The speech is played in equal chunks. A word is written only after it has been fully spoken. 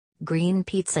Green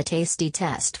pizza tasty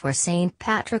test for St.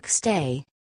 Patrick's Day.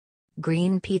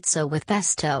 Green pizza with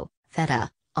pesto, feta,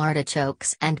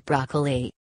 artichokes and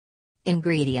broccoli.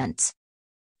 Ingredients.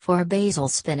 For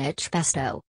basil-spinach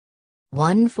pesto: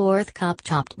 1/4 cup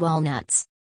chopped walnuts,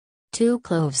 2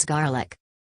 cloves garlic,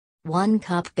 1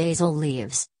 cup basil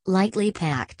leaves, lightly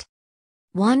packed,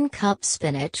 1 cup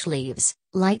spinach leaves,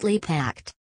 lightly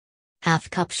packed,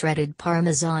 ½ cup shredded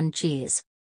Parmesan cheese,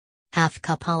 ½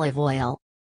 cup olive oil,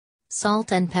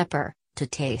 salt and pepper, to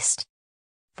taste.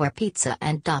 For pizza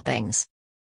and toppings: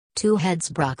 2 heads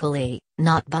broccoli,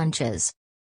 not bunches,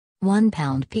 1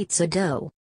 pound pizza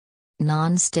dough,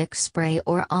 non-stick spray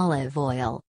or olive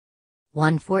oil,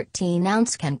 1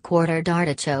 14-ounce can quartered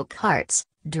artichoke hearts,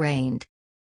 drained,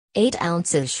 8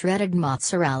 ounces shredded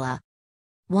mozzarella,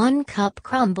 1 cup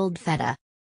crumbled feta.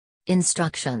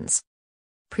 Instructions.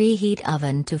 Preheat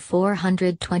oven to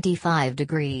 425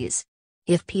 degrees.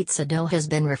 If pizza dough has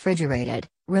been refrigerated,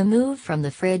 remove from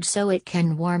the fridge so it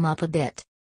can warm up a bit.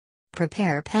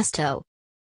 Prepare pesto.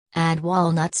 Add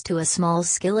walnuts to a small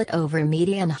skillet over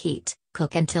medium heat,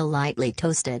 cook until lightly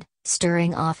toasted,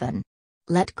 stirring often.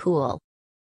 Let cool.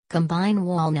 Combine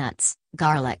walnuts,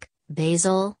 garlic,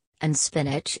 basil, and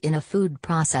spinach in a food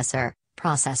processor,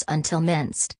 process until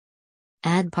minced.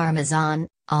 Add Parmesan,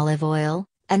 olive oil,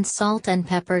 and salt and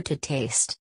pepper to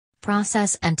taste.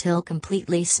 Process until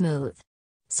completely smooth.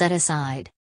 Set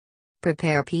aside.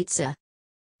 Prepare pizza.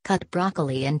 Cut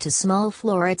broccoli into small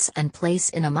florets and place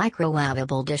in a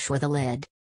microwavable dish with a lid.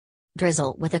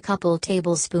 Drizzle with a couple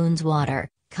tablespoons water,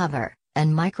 cover,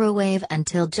 and microwave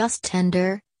until just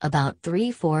tender, about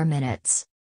 3-4 minutes.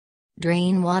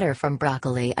 Drain water from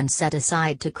broccoli and set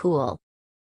aside to cool.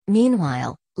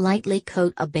 Meanwhile, lightly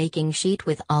coat a baking sheet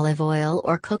with olive oil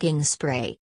or cooking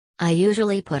spray. I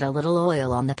usually put a little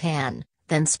oil on the pan,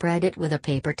 then spread it with a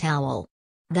paper towel.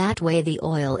 That way the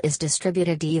oil is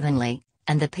distributed evenly,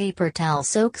 and the paper towel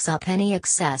soaks up any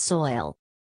excess oil.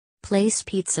 Place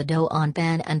pizza dough on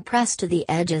pan and press to the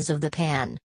edges of the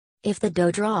pan. If the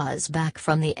dough draws back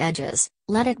from the edges,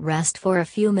 let it rest for a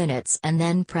few minutes and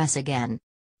then press again.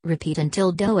 Repeat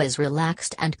until dough is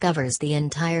relaxed and covers the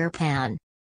entire pan.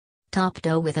 Top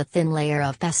dough with a thin layer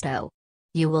of pesto.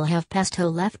 You will have pesto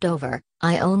left over,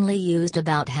 I only used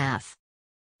about half.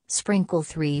 Sprinkle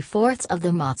 3/4 of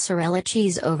the mozzarella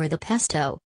cheese over the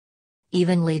pesto.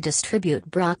 Evenly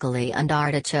distribute broccoli and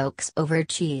artichokes over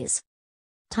cheese.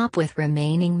 Top with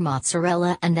remaining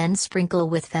mozzarella and then sprinkle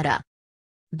with feta.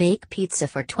 Bake pizza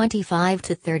for 25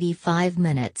 to 35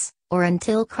 minutes, or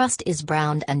until crust is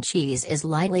browned and cheese is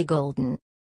lightly golden.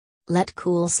 Let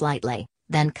cool slightly,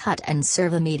 then cut and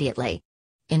serve immediately.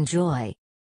 Enjoy.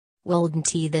 Golden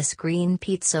tea. This green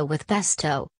pizza with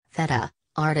pesto, feta,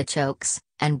 artichokes,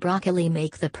 and broccoli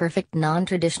make the perfect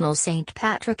non-traditional St.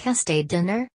 Patrick's Day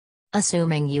dinner?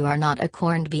 Assuming you are not a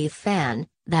corned beef fan,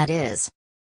 that is.